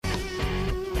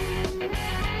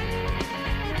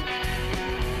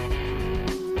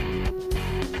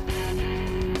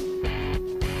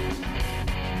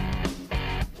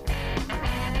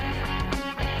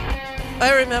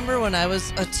I remember when I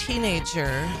was a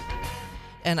teenager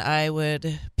and I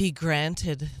would be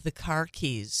granted the car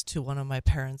keys to one of my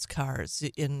parents' cars.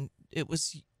 And it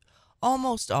was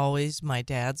almost always my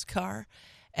dad's car.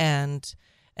 And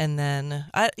then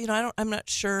I'm not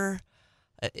sure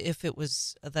if it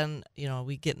was then,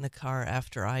 we get in the car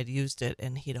after I'd used it,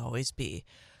 and he'd always be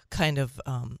kind of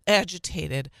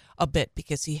agitated a bit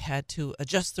because he had to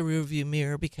adjust the rearview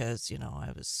mirror because,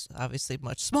 I was obviously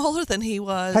much smaller than he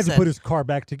was. Had to put his car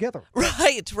back together.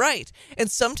 Right. And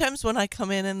sometimes when I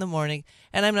come in the morning,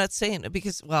 and I'm not saying it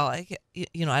because, I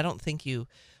don't think you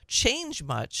change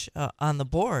much on the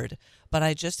board, but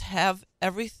I just have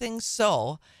everything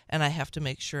and I have to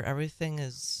make sure everything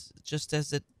is just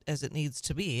as it needs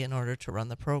to be in order to run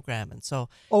the program. And so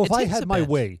if I had my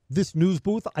way, this news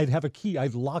booth, I'd have a key.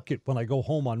 I'd lock it when I go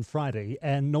home on Friday,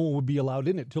 and no one would be allowed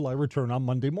in it till I return on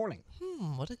Monday morning.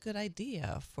 What a good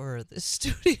idea for this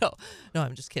studio. No,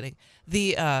 I'm just kidding.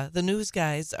 The news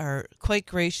guys are quite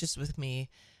gracious with me.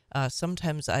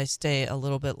 Sometimes I stay a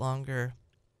little bit longer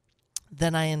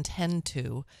than I intend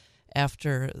to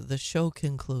after the show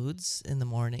concludes in the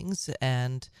mornings,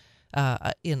 and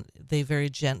they very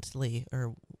gently,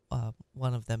 or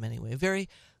one of them anyway, very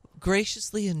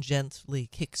graciously and gently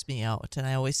kicks me out. And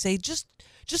I always say, just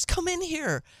come in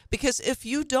here, because if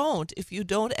you don't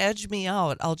edge me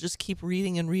out, I'll just keep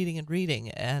reading and reading and reading,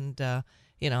 and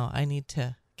I need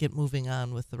to get moving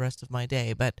on with the rest of my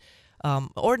day. But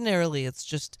ordinarily, it's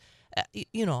just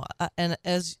and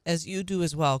as you do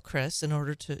as well, Chris, in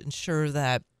order to ensure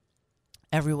that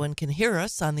everyone can hear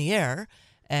us on the air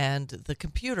and the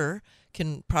computer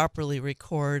can properly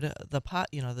record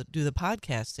do the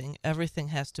podcasting, everything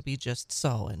has to be just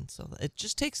so. And so it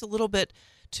just takes a little bit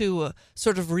to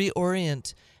sort of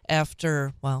reorient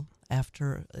after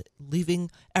leaving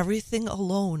everything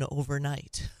alone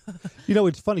overnight.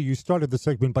 It's funny. You started the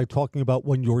segment by talking about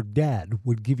when your dad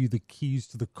would give you the keys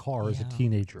to the car as a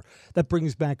teenager. That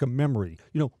brings back a memory.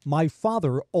 My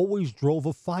father always drove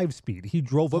a 5-speed. He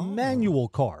drove a manual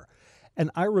car. And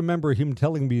I remember him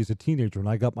telling me as a teenager when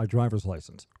I got my driver's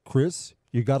license, Chris,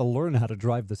 you got to learn how to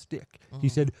drive the stick. He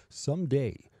said,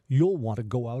 someday you'll want to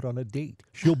go out on a date.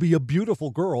 She'll be a beautiful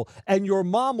girl, and your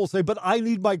mom will say, but I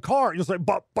need my car. You'll say,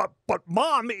 but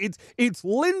Mom, it's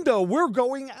Linda. We're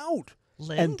going out.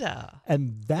 Linda.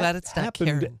 And that Glad it's not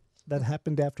Karen. That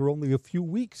happened after only a few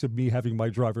weeks of me having my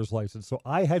driver's license. So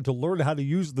I had to learn how to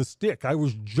use the stick. I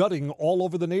was jutting all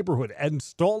over the neighborhood and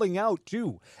stalling out,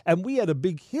 too. And we had a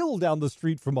big hill down the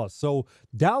street from us. So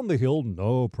down the hill,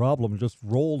 no problem. Just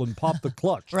roll and pop the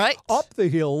clutch. Right. Up the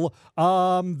hill,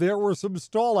 there were some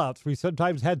stall outs. We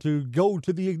sometimes had to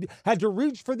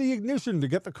reach for the ignition to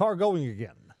get the car going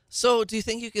again. So do you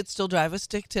think you could still drive a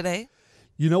stick today?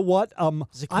 You know what?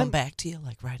 Does it come back to you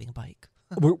like riding a bike?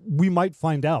 We might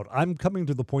find out. I'm coming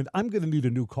to the point, I'm going to need a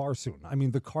new car soon. I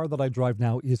mean, the car that I drive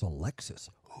now is a Lexus.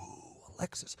 Ooh, a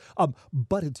Lexus.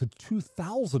 But it's a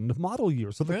 2000 model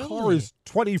year, so the car is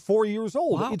 24 years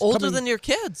old. Wow, older than your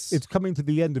kids. It's coming to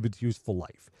the end of its useful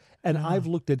life. And I've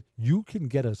looked at, you can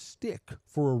get a stick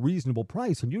for a reasonable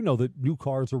price, and you know that new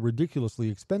cars are ridiculously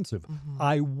expensive. Mm-hmm.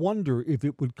 I wonder if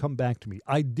it would come back to me.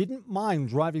 I didn't mind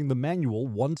driving the manual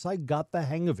once I got the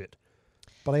hang of it.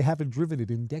 But I haven't driven it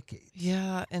in decades.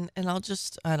 Yeah, and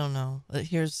I don't know.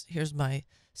 Here's my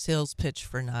sales pitch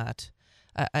for not.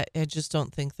 I just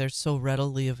don't think they're so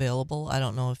readily available. I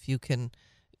don't know if you can,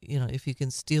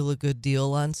 steal a good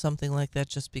deal on something like that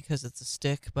just because it's a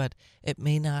stick, but it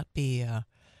may not be.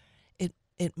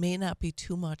 It may not be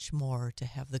too much more to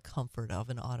have the comfort of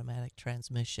an automatic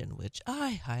transmission, which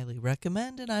I highly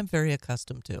recommend and I'm very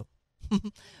accustomed to.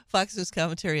 Fox News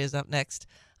Commentary is up next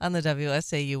on the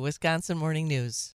WSAU Wisconsin Morning News.